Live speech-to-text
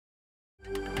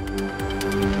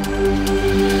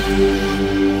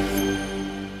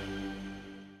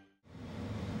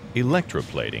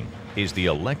Electroplating is the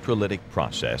electrolytic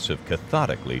process of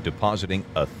cathodically depositing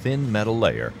a thin metal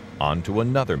layer onto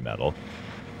another metal,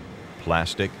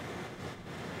 plastic,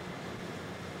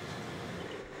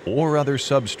 or other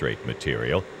substrate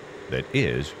material that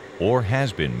is or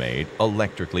has been made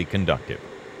electrically conductive.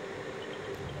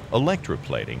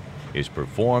 Electroplating is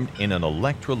performed in an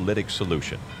electrolytic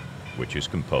solution, which is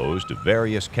composed of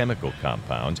various chemical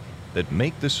compounds that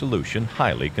make the solution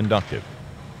highly conductive.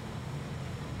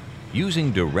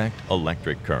 Using direct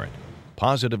electric current,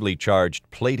 positively charged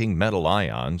plating metal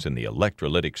ions in the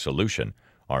electrolytic solution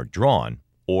are drawn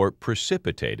or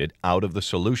precipitated out of the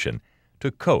solution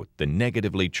to coat the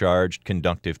negatively charged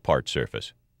conductive part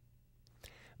surface.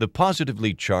 The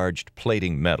positively charged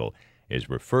plating metal is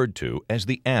referred to as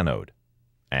the anode,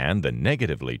 and the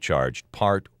negatively charged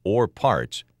part or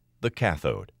parts the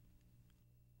cathode.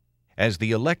 As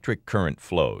the electric current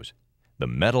flows, the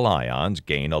metal ions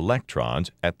gain electrons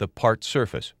at the part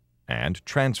surface and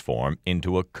transform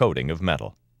into a coating of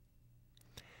metal.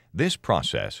 This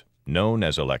process, known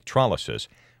as electrolysis,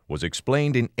 was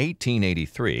explained in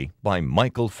 1883 by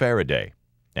Michael Faraday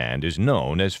and is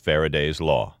known as Faraday's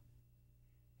law.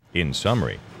 In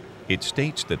summary, it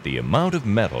states that the amount of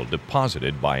metal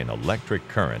deposited by an electric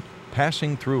current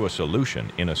passing through a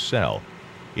solution in a cell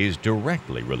is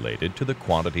directly related to the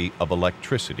quantity of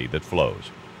electricity that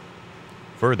flows.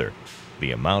 Further,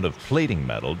 the amount of plating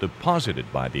metal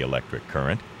deposited by the electric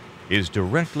current is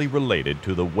directly related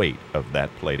to the weight of that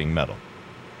plating metal.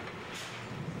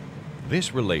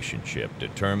 This relationship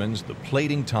determines the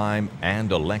plating time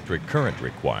and electric current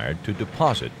required to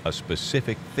deposit a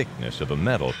specific thickness of a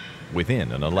metal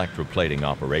within an electroplating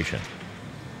operation.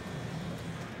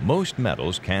 Most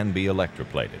metals can be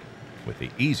electroplated, with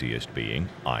the easiest being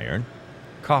iron,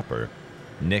 copper,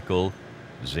 nickel,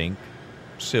 zinc,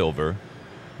 silver,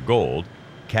 gold,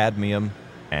 cadmium,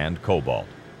 and cobalt.